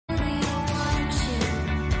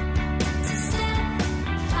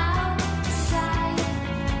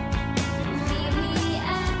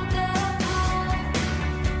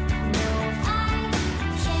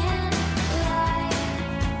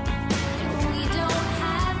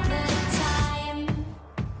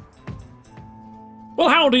Well,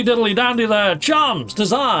 howdy diddly dandy there, chums!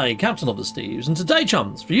 'Tis I, Captain of the Steves, and today,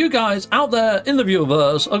 chums, for you guys out there in the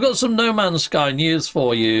viewerverse, I've got some No Man's Sky news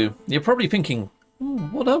for you. You're probably thinking,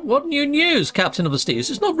 what new news, Captain of the Steves?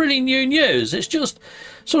 It's not really new news, it's just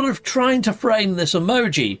sort of trying to frame this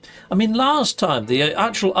emoji. I mean, last time, the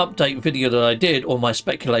actual update video that I did, or my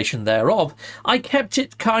speculation thereof, I kept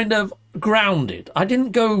it kind of grounded. I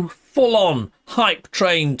didn't go full-on hype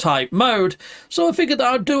train type mode, so I figured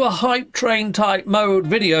I'd do a hype train type mode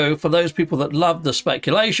video for those people that love the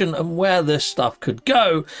speculation and where this stuff could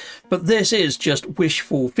go. But this is just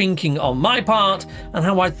wishful thinking on my part and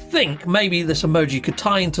how I think maybe this emoji could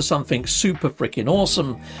tie into something super freaking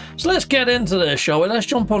awesome. So let's get into this, shall we? Let's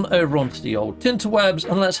jump on over onto the old Tinterwebs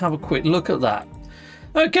and let's have a quick look at that.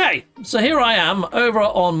 Okay, so here I am over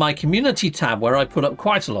on my community tab where I put up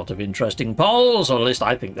quite a lot of interesting polls, or at least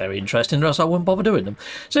I think they're interesting, or else I wouldn't bother doing them.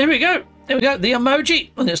 So here we go, the emoji,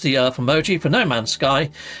 and it's the Earth emoji for No Man's Sky.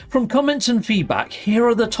 From comments and feedback, here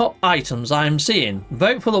are the top items I am seeing.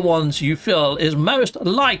 Vote for the ones you feel is most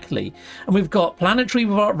likely. And we've got planetary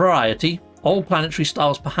variety, old planetary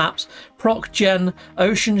styles perhaps, proc gen,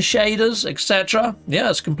 ocean shaders, etc.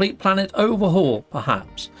 Yes, complete planet overhaul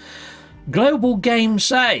perhaps. Global game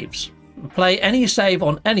saves. Play any save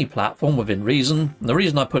on any platform within reason. And the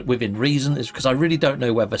reason I put within reason is because I really don't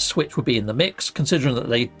know whether Switch would be in the mix, considering that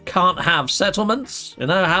they can't have settlements. You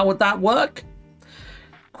know, how would that work?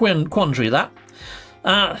 Quandary that.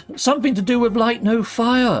 Something to do with light, no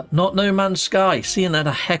fire, not No Man's Sky. Seeing that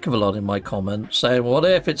a heck of a lot in my comments, saying what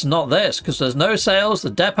if it's not this, because there's no sales,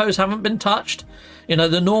 the depots haven't been touched, you know,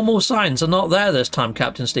 the normal signs are not there this time,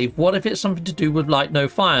 Captain Steve. What if it's something to do with light, no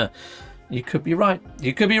fire? You could be right.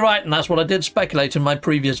 You could be right, and that's what I did speculate in my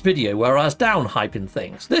previous video, where I was down-hyping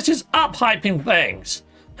things. This is up-hyping things.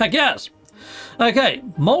 Heck yes. Okay,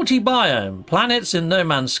 multi-biome, planets in No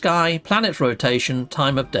Man's Sky, planet rotation,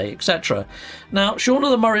 time of day, etc. Now, Sean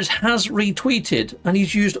of the Murrays has retweeted, and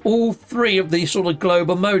he's used all three of these sort of globe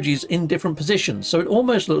emojis in different positions, so it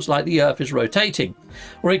almost looks like the Earth is rotating.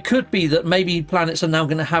 Or it could be that maybe planets are now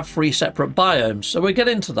going to have three separate biomes, so we'll get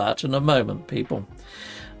into that in a moment, people.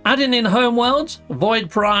 Adding in homeworlds, Void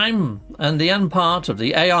Prime, and the end part of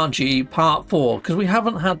the ARG Part 4, because we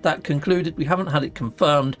haven't had that concluded, we haven't had it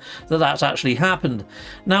confirmed that that's actually happened.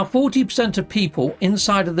 Now, 40% of people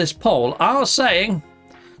inside of this poll are saying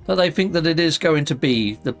that they think that it is going to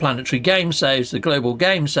be the planetary game saves, the global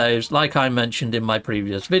game saves, like I mentioned in my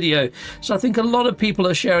previous video. So I think a lot of people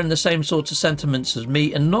are sharing the same sort of sentiments as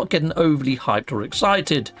me and not getting overly hyped or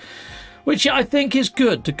excited, which I think is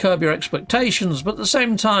good to curb your expectations, but at the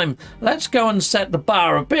same time, let's go and set the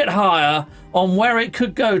bar a bit higher on where it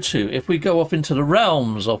could go to if we go off into the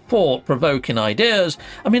realms of thought-provoking ideas.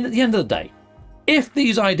 I mean, at the end of the day, if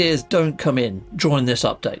these ideas don't come in during this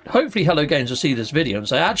update, hopefully Hello Games will see this video and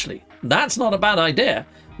say, actually, that's not a bad idea.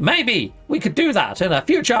 Maybe we could do that in a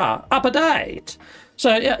future update.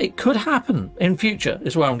 So yeah, it could happen in future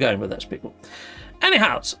is where I'm going with this, people.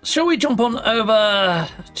 Anyhow, shall we jump on over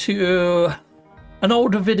to an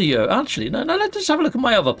older video? Actually, no, let's just have a look at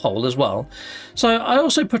my other poll as well. So I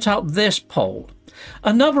also put out this poll.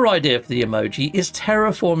 Another idea for the emoji is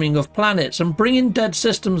terraforming of planets and bringing dead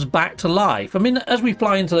systems back to life. I mean, as we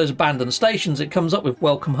fly into those abandoned stations, it comes up with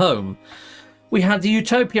Welcome Home. We had the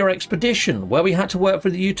Utopia expedition, where we had to work for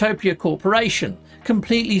the Utopia Corporation,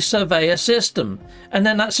 completely survey a system, and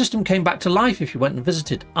then that system came back to life if you went and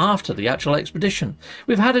visited after the actual expedition.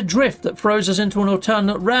 We've had a drift that throws us into an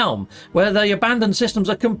alternate realm, where the abandoned systems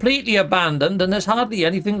are completely abandoned and there's hardly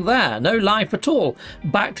anything there, no life at all,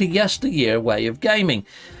 back to yesteryear way of gaming.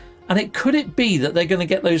 And could it be that they're going to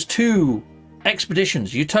get those two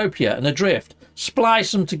expeditions, Utopia and Adrift,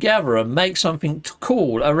 splice them together and make something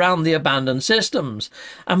cool around the abandoned systems?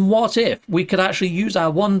 And what if we could actually use our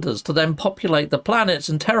wonders to then populate the planets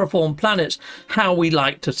and terraform planets how we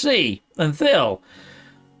like to see and feel?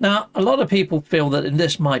 Now, a lot of people feel that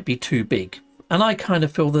this might be too big, and I kind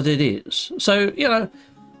of feel that it is. So, you know,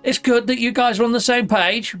 it's good that you guys are on the same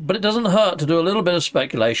page, but it doesn't hurt to do a little bit of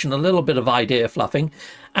speculation, a little bit of idea fluffing,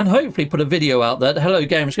 and hopefully put a video out there that Hello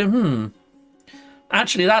Games go,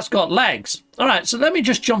 actually, that's got legs. All right, so let me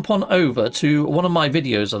just jump on over to one of my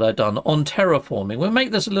videos that I've done on terraforming. We'll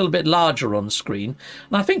make this a little bit larger on screen,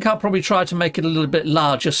 and I think I'll probably try to make it a little bit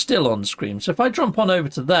larger still on screen. So if I jump on over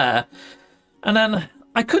to there, and then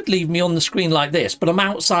I could leave me on the screen like this, but I'm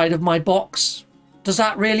outside of my box. Does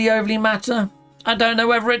that really overly matter? I don't know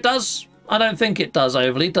whether it does. I don't think it does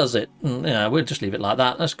overly, does it? Yeah, we'll just leave it like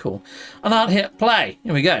that. That's cool. And I'll hit play.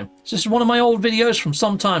 Here we go. So this is one of my old videos from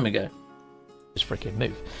some time ago. This freaking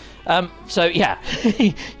move. So yeah,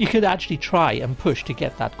 you could actually try and push to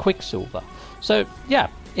get that quicksilver. So yeah,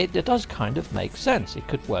 it does kind of make sense. It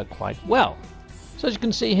could work quite well. So as you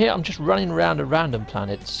can see here, I'm just running around a random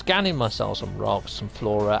planet, scanning myself some rocks, some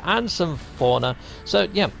flora, and some fauna. So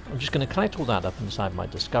yeah, I'm just going to collect all that up inside my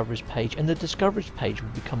discoveries page, and the discoveries page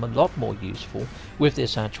will become a lot more useful with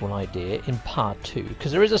this actual idea in part 2,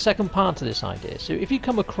 because there is a second part to this idea. So if you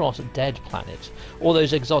come across dead planets, or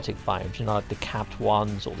those exotic biomes, you know, like the capped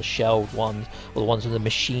ones, or the shelled ones, or the ones with the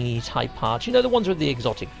machine type parts, you know, the ones with the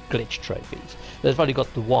exotic glitch trophies, they've only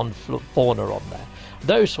got the one fauna on there.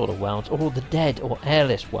 Those sort of worlds, or the dead or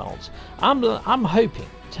airless worlds, I'm hoping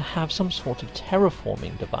to have some sort of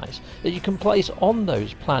terraforming device that you can place on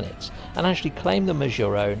those planets and actually claim them as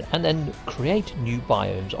your own, and then create new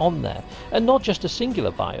biomes on there, and not just a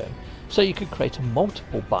singular biome. So you could create a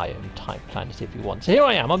multiple biome type planet if you want. So here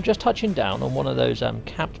I am, I'm just touching down on one of those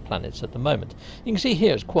capped planets at the moment. You can see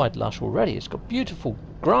here it's quite lush already. It's got beautiful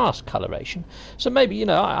grass coloration. So maybe, you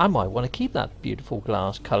know, I might want to keep that beautiful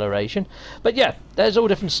grass coloration. But yeah, there's all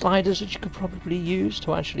different sliders that you could probably use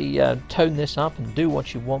to actually tone this up and do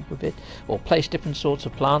what you want with it, or place different sorts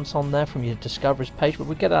of plants on there from your discoveries page, but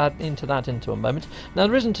we'll get into that into a moment. Now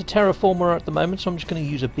there isn't a terraformer at the moment, so I'm just going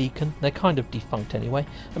to use a beacon. They're kind of defunct anyway.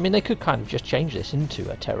 I mean, they could kind of just change this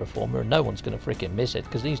into a terraformer and no one's going to freaking miss it,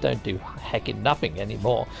 because these don't do heckin' nothing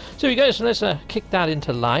anymore. So here we go, so let's kick that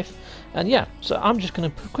into life. And yeah, so I'm just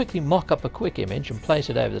going to quickly mock up a quick image and place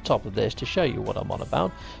it over the top of this to show you what I'm on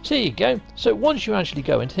about. So here you go. So once you actually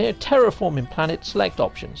go into here, terraforming planet, select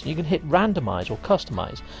options. You can hit randomize or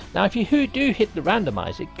customize. Now if you do hit the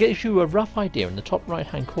randomize, it gives you a rough idea in the top right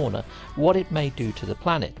hand corner what it may do to the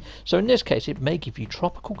planet. So in this case, it may give you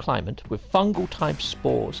tropical climate with fungal type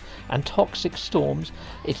spores and toxic storms.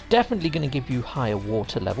 It's definitely going to give you higher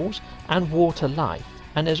water levels and water life.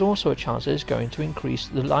 And there's also a chance that it's going to increase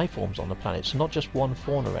the life forms on the planet, so not just one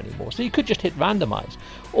fauna anymore. So you could just hit randomize,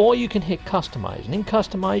 or you can hit customize, and in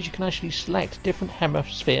customize you can actually select different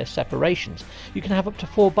hemisphere separations. You can have up to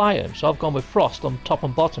 4 biomes, so I've gone with frost on top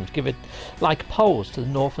and bottom to give it like poles to the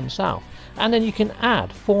north and south. And then you can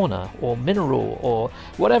add fauna or mineral or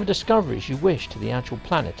whatever discoveries you wish to the actual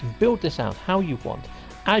planet, and build this out how you want,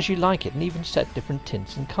 as you like it, and even set different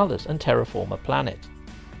tints and colours and terraform a planet.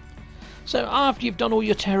 So after you've done all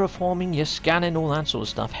your terraforming, your scanning, all that sort of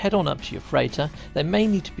stuff, head on up to your freighter. There may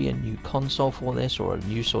need to be a new console for this, or a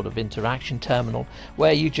new sort of interaction terminal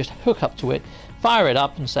where you just hook up to it, fire it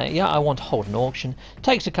up and say, yeah, I want to hold an auction. It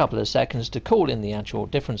takes a couple of seconds to call in the actual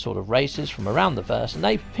different sort of races from around the verse, and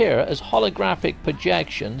they appear as holographic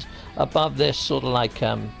projections above this sort of like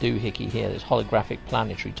doohickey here, this holographic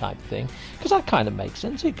planetary type thing, because that kind of makes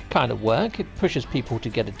sense. It could kind of work. It pushes people to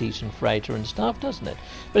get a decent freighter and stuff, doesn't it?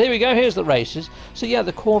 But here we go, here's the races. So yeah,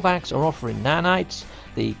 the Korvax are offering nanites,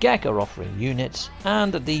 the Gek are offering units,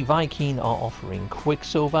 and the Viking are offering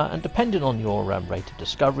quicksilver, and depending on your rate of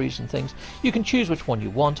discoveries and things, you can choose which one you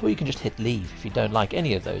want, or you can just hit leave if you don't like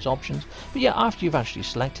any of those options. But yeah, after you've actually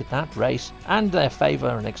selected that race and their favour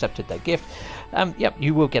and accepted their gift, yep,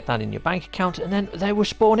 you will get that in your bank account, and then they will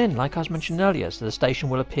spawn in, like I was mentioning earlier. So the station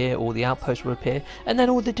will appear, all the outposts will appear, and then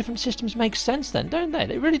all the different systems make sense then, don't they?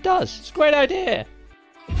 It really does. It's a great idea.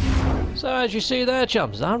 So as you see there,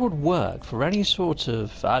 chums, that would work for any sort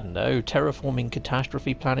of, I don't know, terraforming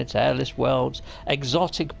catastrophe planets, airless worlds,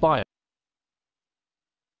 exotic biomes.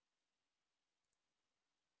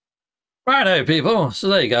 Righto, people. So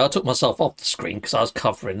there you go. I took myself off the screen because I was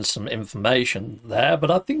covering some information there,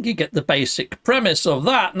 but I think you get the basic premise of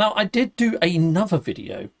that. Now, I did do another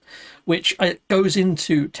video which goes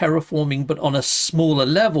into terraforming but on a smaller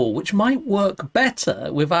level, which might work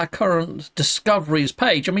better with our current discoveries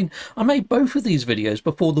page. I mean, I made both of these videos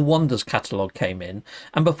before the Wonders catalogue came in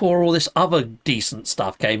and before all this other decent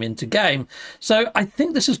stuff came into game. So I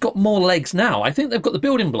think this has got more legs now. I think they've got the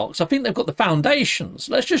building blocks. I think they've got the foundations.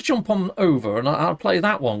 Let's just jump on over and I'll play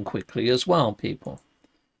that one quickly as well, people.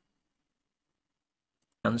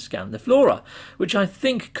 And scan the flora, which I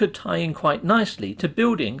think could tie in quite nicely to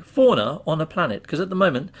building fauna on a planet, because at the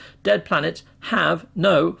moment dead planets have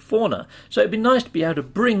no fauna. So it'd be nice to be able to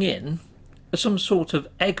bring in some sort of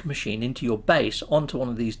egg machine into your base onto one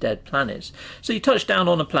of these dead planets. So you touch down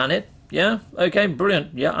on a planet, Yeah, okay,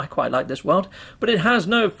 brilliant. Yeah, I quite like this world. But it has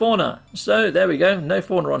no fauna. So there we go, no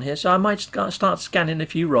fauna on here. So I might start scanning a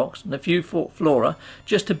few rocks and a few flora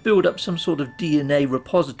just to build up some sort of DNA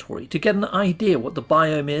repository to get an idea what the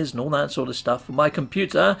biome is and all that sort of stuff for my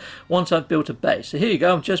computer once I've built a base. So here you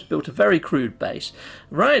go, I've just built a very crude base.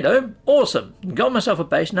 Righto, awesome. Got myself a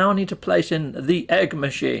base. Now I need to place in the egg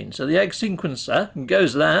machine. So the egg sequencer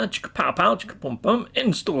goes there, chicka pow pow, chicka pum pum,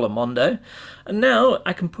 install a mondo. And now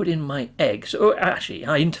I can put in my egg. So actually,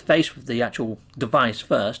 I interface with the actual device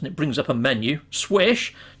first, and it brings up a menu.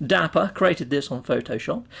 Swish, Dapper, created this on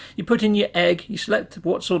Photoshop. You put in your egg, you select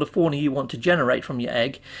what sort of fauna you want to generate from your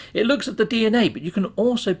egg. It looks at the DNA, but you can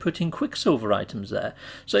also put in Quicksilver items there.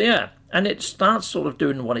 So yeah, and it starts sort of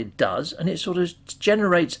doing what it does, and it sort of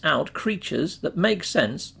generates out creatures that make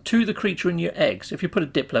sense to the creature in your egg. So if you put a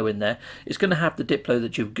Diplo in there, it's going to have the Diplo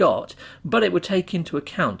that you've got, but it would take into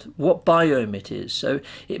account what biome it is. So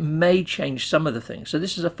it may change some of the things. So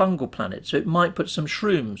this is a fungal planet, so it might put some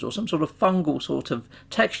shrooms or some sort of fungal sort of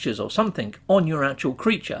textures or something on your actual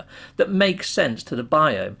creature that makes sense to the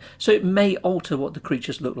biome. So it may alter what the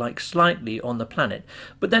creatures look like slightly on the planet,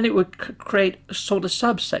 but then it would create sort of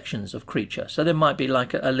subsections of creature. So there might be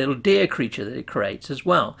like a little deer creature that it creates as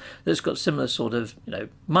well that's got similar sort of, you know,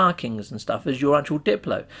 markings and stuff as your actual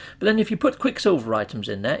Diplo. But then if you put Quicksilver items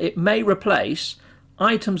in there, it may replace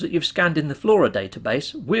items that you've scanned in the Flora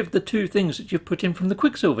database with the two things that you've put in from the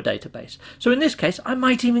Quicksilver database. So in this case, I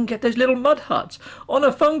might even get those little mud huts on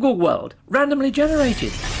a fungal world, randomly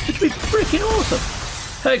generated, which would be freaking awesome.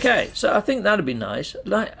 Okay, so I think that'd be nice.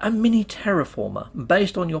 Like a mini terraformer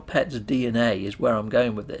based on your pet's DNA is where I'm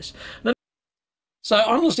going with this. Now, so I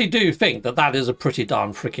honestly do think that that is a pretty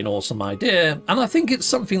darn freaking awesome idea, and I think it's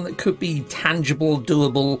something that could be tangible,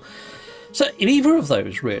 doable. So in either of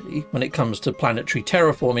those, really, when it comes to planetary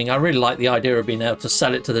terraforming, I really like the idea of being able to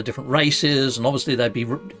sell it to the different races, and obviously they'd be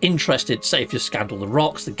interested. Say if you scanned all the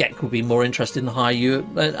rocks, the Gek would be more interested in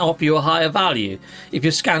offer you a higher value. If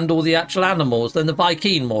you scanned all the actual animals, then the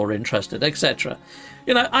Viking more interested, etc.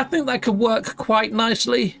 You know, I think that could work quite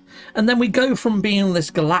nicely. And then we go from being this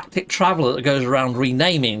galactic traveller that goes around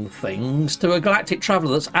renaming things to a galactic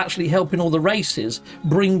traveller that's actually helping all the races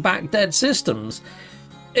bring back dead systems.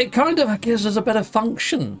 It kind of gives us a better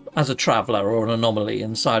function as a traveller or an anomaly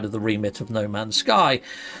inside of the remit of No Man's Sky.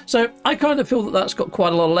 So I kind of feel that that's got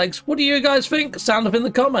quite a lot of legs. What do you guys think? Sound up in the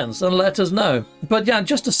comments and let us know. But yeah,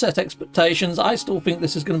 just to set expectations, I still think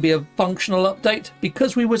this is going to be a functional update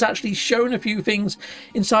because we was actually shown a few things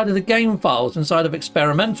inside of the game files, inside of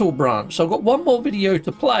experimental branch. So I've got one more video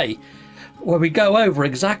to play where we go over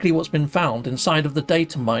exactly what's been found inside of the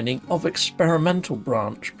data mining of experimental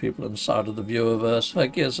branch, people inside of the viewerverse.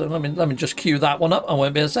 Okay, so let me just cue that one up. I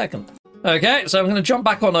won't be a second. Okay, so I'm going to jump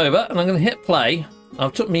back on over and I'm going to hit play.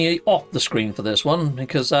 I've took me off the screen for this one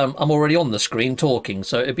because I'm already on the screen talking,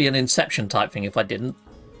 so it'd be an Inception type thing if I didn't.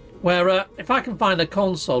 Where if I can find a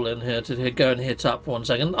console in here to go and hit up for 1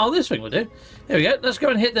 second. Oh, this thing will do. Here we go. Let's go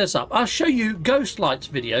and hit this up. I'll show you Ghostlight's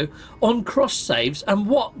video on cross saves and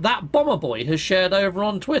what that bomber boy has shared over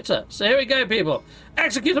on Twitter. So here we go, people.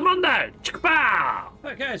 Execute them on now.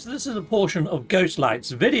 Okay, so this is a portion of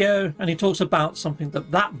Ghostlight's video, and he talks about something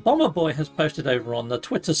that bomber boy has posted over on the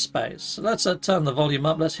Twitter space. So let's turn the volume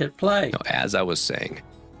up. Let's hit play. As I was saying,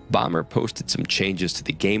 Bomber posted some changes to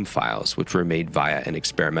the game files, which were made via an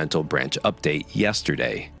experimental branch update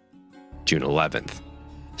yesterday, June 11th.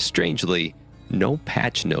 Strangely, no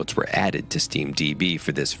patch notes were added to SteamDB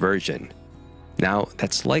for this version. Now,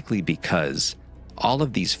 that's likely because all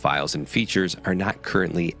of these files and features are not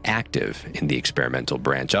currently active in the experimental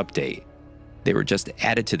branch update. They were just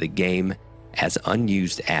added to the game as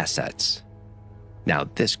unused assets. Now,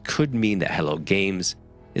 this could mean that Hello Games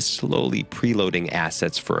is slowly preloading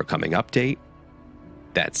assets for a coming update.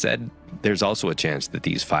 That said, there's also a chance that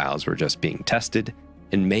these files were just being tested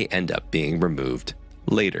and may end up being removed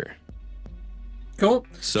later. Cool.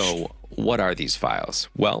 So, what are these files?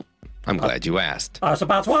 Well, I'm glad you asked. I was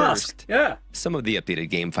about to ask. Yeah. Some of the updated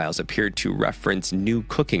game files appeared to reference new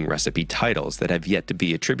cooking recipe titles that have yet to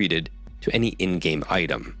be attributed to any in-game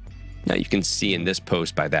item. Now, you can see in this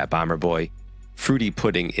post by that Bomber Boy, Fruity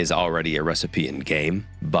pudding is already a recipe in-game,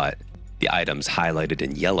 but the items highlighted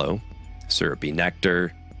in yellow, syrupy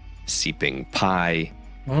nectar, seeping pie,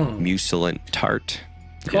 mucilent tart.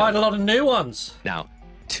 Quite a lot of new ones. Now,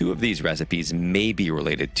 2 of these recipes may be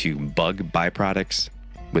related to bug byproducts,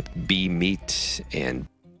 with bee meat and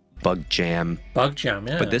bug jam. Bug jam,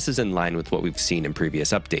 yeah. But this is in line with what we've seen in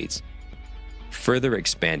previous updates, further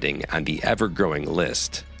expanding on the ever-growing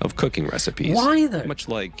list of cooking recipes. Why, though? Much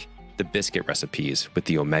like the biscuit recipes with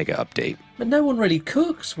the Omega update. But no one really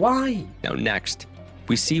cooks. Why? Now next,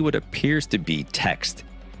 we see what appears to be text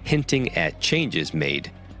hinting at changes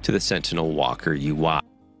made to the Sentinel Walker UI.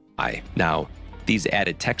 Now, these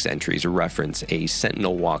added text entries reference a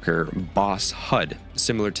Sentinel Walker boss HUD,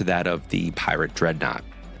 similar to that of the Pirate Dreadnought.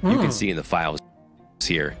 You can see in the files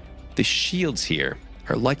here, the shields here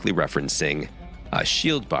are likely referencing a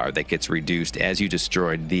shield bar that gets reduced as you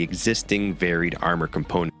destroyed the existing varied armor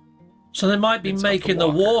component. So they might be making the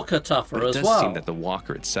Walker tougher as well. It does seem that the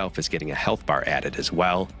Walker itself is getting a health bar added as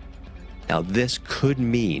well. Now this could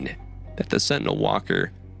mean that the Sentinel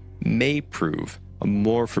Walker may prove a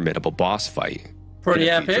more formidable boss fight. Pretty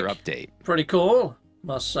in a epic. future update. Pretty cool,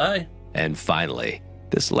 must say. And finally,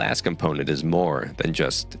 this last component is more than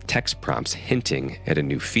just text prompts hinting at a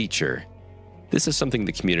new feature. This is something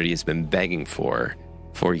the community has been begging for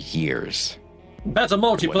years. Better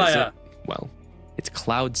What is multiplayer. it? Well, it's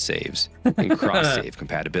cloud saves and cross-save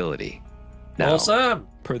compatibility. Now, Awesome.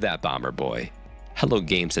 per that Bomber Boy, Hello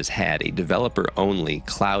Games has had a developer-only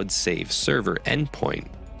cloud save server endpoint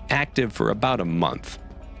active for about a month,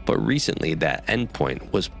 but recently that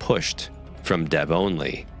endpoint was pushed from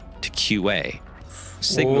dev-only to QA,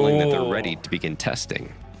 signaling that they're ready to begin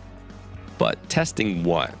testing. But testing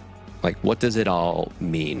what? Like, what does it all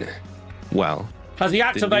mean? Well, Has he the new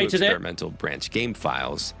activated it? experimental branch game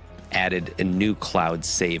files added a new cloud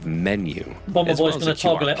save menu. Bomber as Boy's well as gonna a QR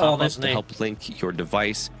toggle it on, pop-up isn't to he? help link your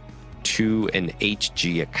device to an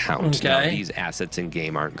HG account. Now, Okay. these assets in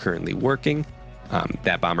game aren't currently working.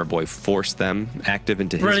 That Bomber Boy forced them active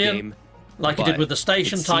into his Brilliant. game. Like he did but with the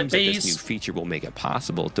station it type seems that this new Bs. feature will make it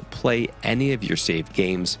possible to play any of your saved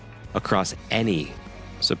games across any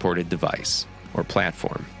supported device or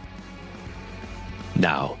platform.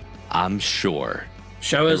 Now, I'm sure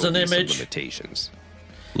Show there us will an be some image. limitations.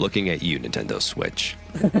 Looking at you, Nintendo Switch.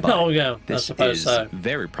 Oh, yeah, I This suppose is so.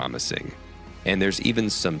 very promising. And there's even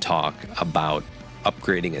some talk about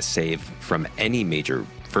upgrading a save from any major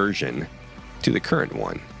version to the current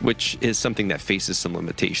one, which is something that faces some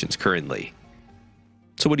limitations currently.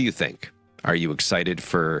 So what do you think? Are you excited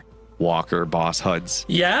for Walker boss HUDs?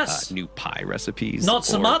 Yes. New pie recipes? Not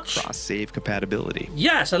so or much. cross-save compatibility?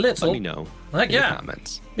 Yes, a little. Let me know Heck in yeah. the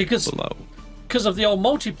comments Because below. of the old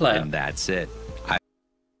multiplayer. And that's it.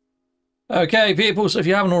 Okay, people, so if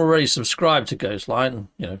you haven't already subscribed to Ghostline,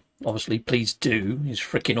 obviously please do. He's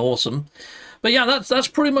freaking awesome. But yeah, that's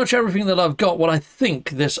pretty much everything that I've got, what I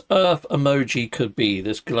think this Earth emoji could be,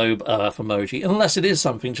 this globe Earth emoji, unless it is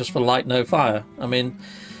something just for light, no fire. I mean,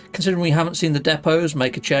 considering we haven't seen the depots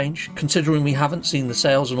make a change, considering we haven't seen the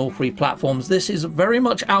sales on all three platforms, this is very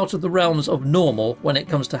much out of the realms of normal when it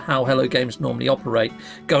comes to how Hello Games normally operate,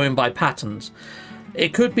 going by patterns.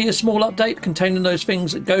 It could be a small update containing those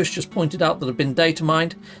things that Ghost just pointed out that have been data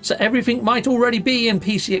mined, so everything might already be in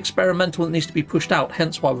PC experimental that needs to be pushed out,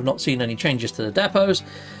 hence why we've not seen any changes to the depots,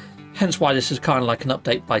 hence why this is kind of like an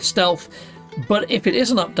update by stealth. But if it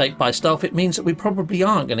is an update by stealth, it means that we probably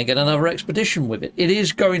aren't going to get another expedition with it. It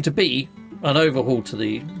is going to be an overhaul to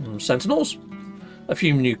the Sentinels, a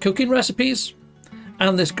few new cooking recipes,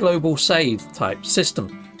 and this global save type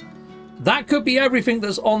system. That could be everything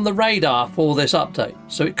that's on the radar for this update.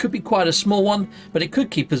 So it could be quite a small one, but it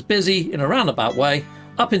could keep us busy in a roundabout way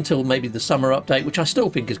up until maybe the summer update, which I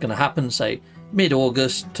still think is going to happen, say,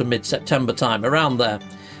 mid-August to mid-September time, around there.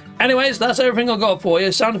 Anyways, that's everything I've got for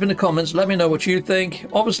you. Sound up in the comments. Let me know what you think.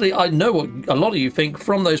 Obviously, I know what a lot of you think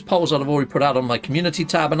from those polls that I've already put out on my community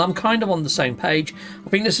tab, and I'm kind of on the same page. I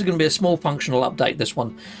think this is going to be a small functional update, this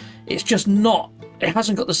one. It's just not... It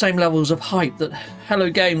hasn't got the same levels of hype that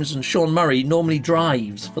Hello Games and Sean Murray normally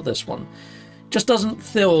drives for this one. Just doesn't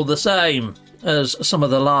feel the same as some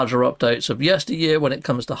of the larger updates of yesteryear when it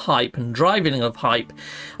comes to hype and driving of hype.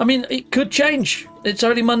 I mean, it could change. It's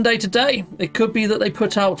only Monday today. It could be that they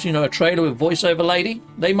put out, a trailer with voiceover lady.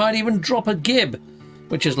 They might even drop a GIB,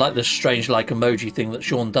 which is like this strange like emoji thing that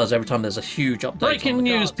Sean does every time there's a huge update. Breaking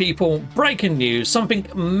news, people. Breaking news. Something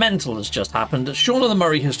mental has just happened. Sean of the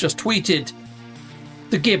Murray has just tweeted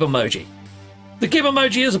the GIB emoji. The GIB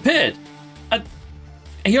emoji has appeared.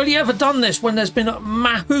 He only ever done this when there's been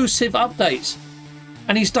massive updates.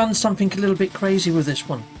 And he's done something a little bit crazy with this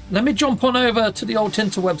one. Let me jump on over to the old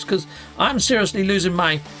Tinterwebs because I'm seriously losing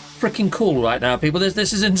my freaking cool right now, people.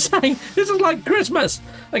 This is insane. This is like Christmas.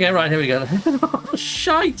 Okay, right, here we go. Oh,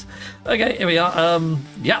 shite. Okay, here we are.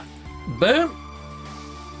 Yeah. Boom.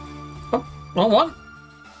 Oh, wrong one.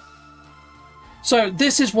 So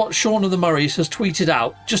this is what Sean of the Murrays has tweeted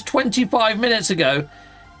out just 25 minutes ago.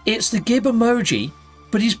 It's the GIB emoji,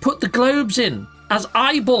 but he's put the globes in as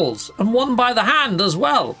eyeballs and one by the hand as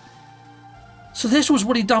well. So this was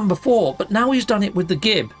what he'd done before, but now he's done it with the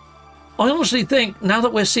GIB. I honestly think now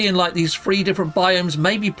that we're seeing like these 3 different biomes,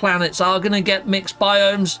 maybe planets are going to get mixed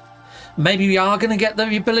biomes. Maybe we are going to get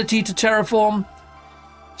the ability to terraform.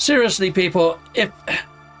 Seriously, people,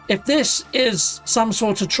 if this is some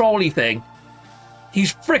sort of trolley thing,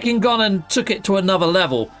 he's freaking gone and took it to another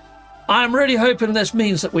level. I'm really hoping this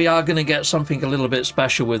means that we are going to get something a little bit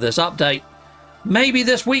special with this update. Maybe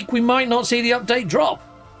this week we might not see the update drop.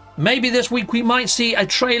 Maybe this week we might see a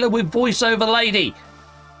trailer with voiceover lady.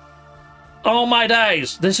 Oh my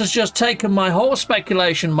days, this has just taken my whole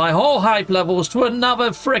speculation, my whole hype levels to another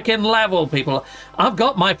freaking level, people. I've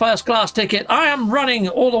got my first class ticket. I am running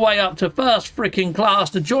all the way up to first freaking class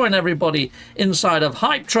to join everybody inside of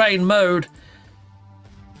hype train mode.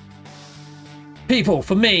 People,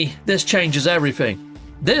 for me, this changes everything.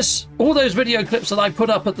 All those video clips that I put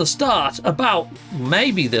up at the start about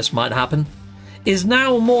maybe this might happen, is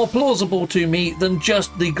now more plausible to me than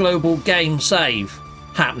just the global game save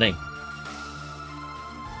happening.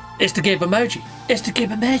 It's the GIB emoji. It's the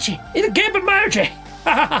GIB emoji. It's the GIB emoji.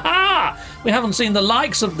 Ha ha ha! We haven't seen the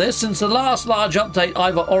likes of this since the last large update,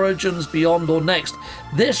 either Origins, Beyond, or Next.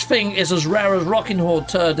 This thing is as rare as Rocking Horde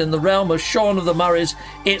Turd in the realm of Shaun of the Murrays.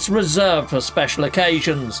 It's reserved for special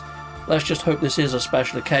occasions. Let's just hope this is a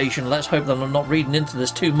special occasion. Let's hope that I'm not reading into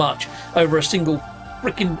this too much over a single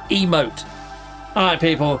freaking emote. Alright,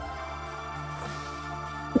 people.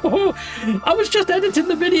 I was just editing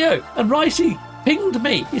the video and Ricey pinged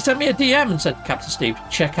me. He sent me a DM and said, Captain Steve,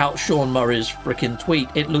 check out Sean Murray's freaking tweet.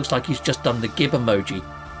 It looks like he's just done the GIB emoji.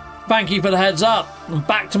 Thank you for the heads up. And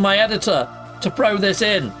back to my editor to throw this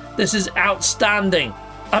in. This is outstanding.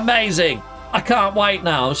 Amazing. I can't wait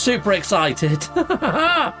now. I'm super excited.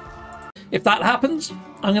 If that happens,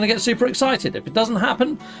 I'm going to get super excited. If it doesn't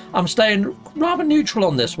happen, I'm staying rather neutral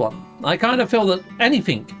on this one. I kind of feel that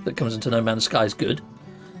anything that comes into No Man's Sky is good.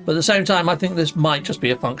 But at the same time, I think this might just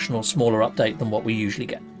be a functional, smaller update than what we usually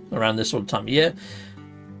get around this sort of time of year.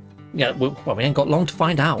 Yeah, well, we ain't got long to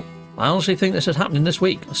find out. I honestly think this is happening this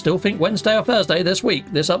week. I still think Wednesday or Thursday this week,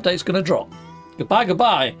 this update's going to drop. Goodbye,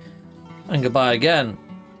 goodbye, and goodbye again.